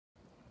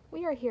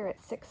We are here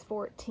at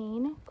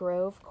 614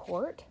 Grove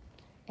Court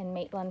in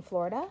Maitland,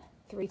 Florida,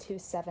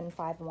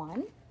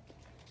 32751.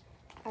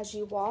 As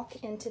you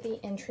walk into the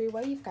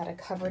entryway, you've got a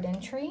covered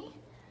entry.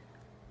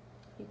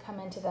 You come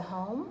into the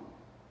home.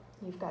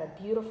 You've got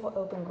a beautiful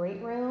open great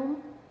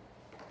room,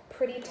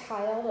 pretty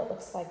tile that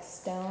looks like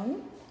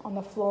stone on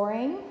the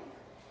flooring,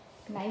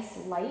 nice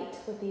light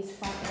with these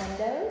front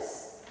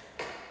windows.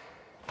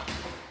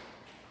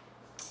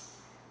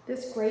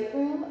 This great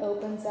room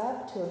opens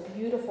up to a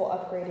beautiful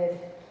upgraded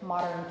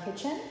modern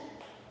kitchen.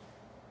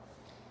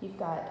 You've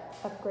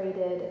got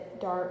upgraded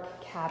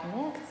dark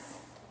cabinets,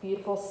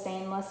 beautiful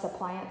stainless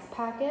appliance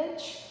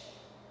package,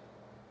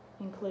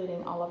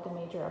 including all of the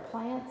major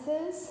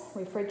appliances,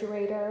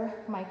 refrigerator,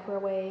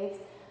 microwave,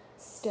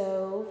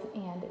 stove,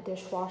 and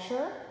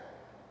dishwasher,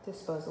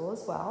 disposal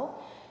as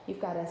well.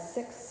 You've got a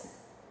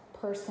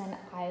 6-person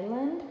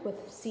island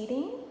with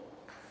seating,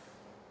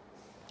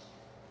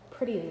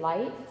 pretty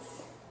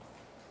lights,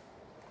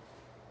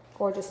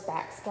 gorgeous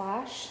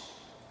backsplash.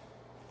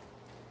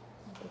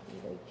 I'll give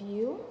you a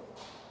view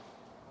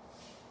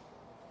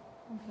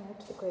from here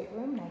to the great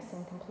room, nice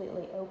and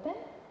completely open.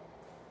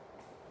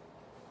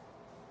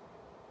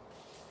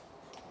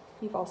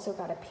 You've also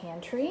got a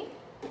pantry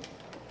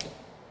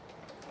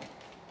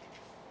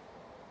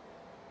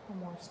for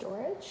more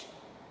storage.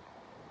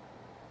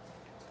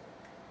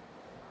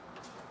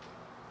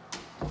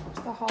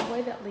 There's the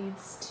hallway that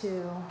leads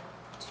to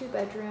 2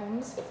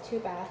 bedrooms with 2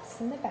 baths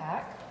in the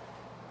back.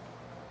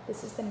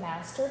 This is the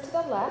master to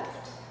the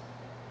left.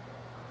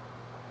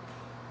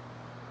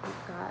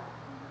 We've got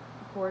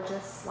a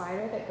gorgeous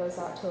slider that goes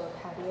out to a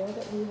patio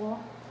that we will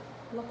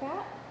look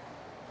at.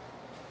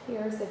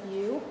 Here's the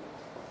view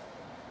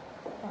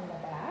from the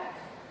back.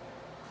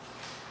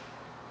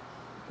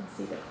 You can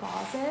see the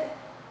closet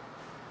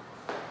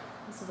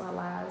as well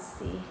as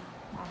the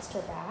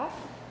master bath.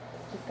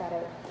 We've got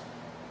a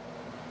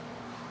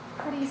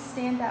pretty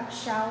stand-up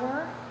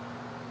shower,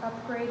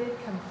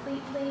 upgraded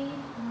completely,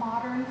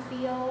 modern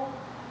feel,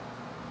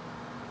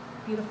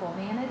 beautiful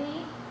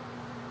vanity.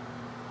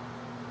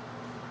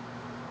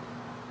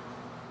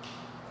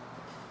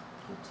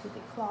 Go to the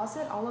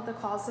closet. All of the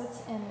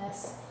closets in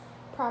this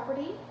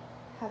property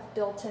have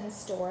built-in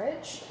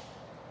storage,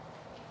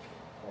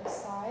 both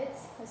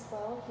sides as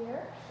well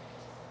here.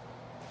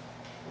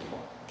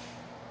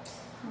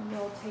 And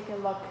we'll take a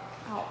look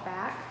out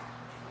back.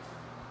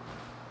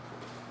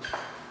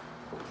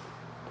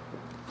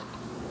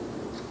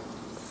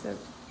 So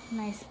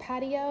nice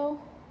patio,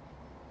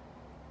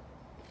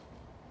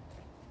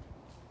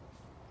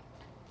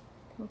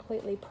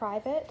 completely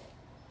private.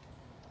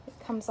 It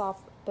comes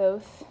off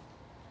both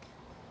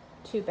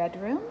 2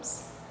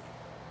 bedrooms.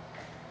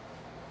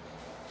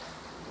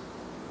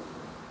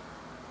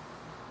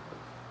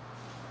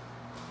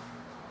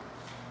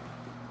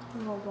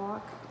 We'll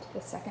walk to the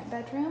 2nd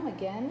bedroom.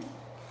 Again,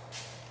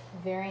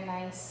 very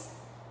nice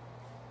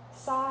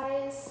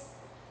size,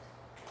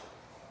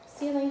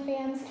 ceiling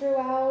fans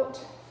throughout,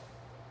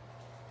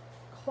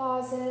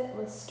 closet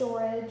with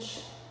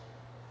storage.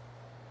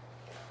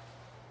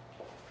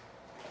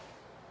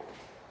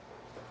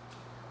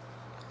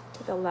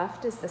 To the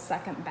left is the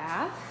 2nd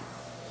bath,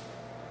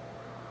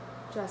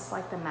 just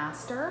like the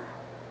master,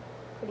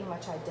 pretty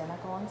much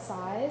identical in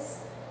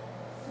size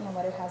and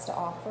what it has to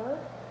offer.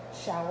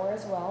 Shower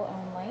as well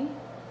only.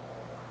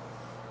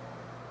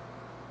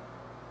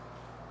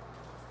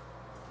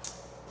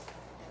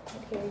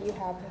 And here you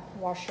have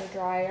washer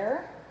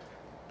dryer,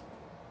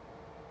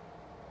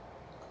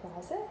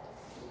 closet,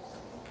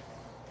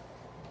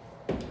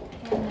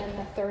 and then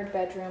the 3rd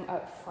bedroom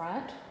up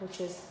front,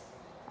 which is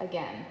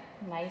again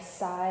nice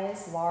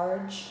size,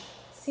 large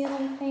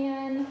ceiling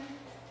fan.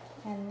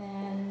 And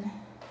then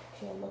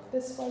if you look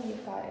this way,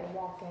 you've got a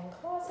walk-in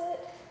closet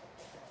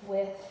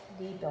with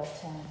the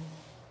built-in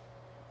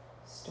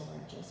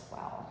storage as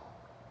well.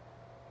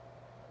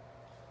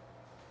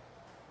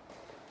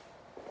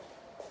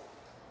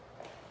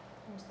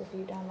 There's the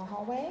view down the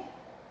hallway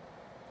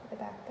for the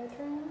back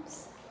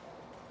bedrooms.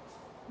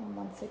 And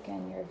once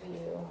again, your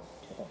view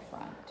to the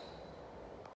front.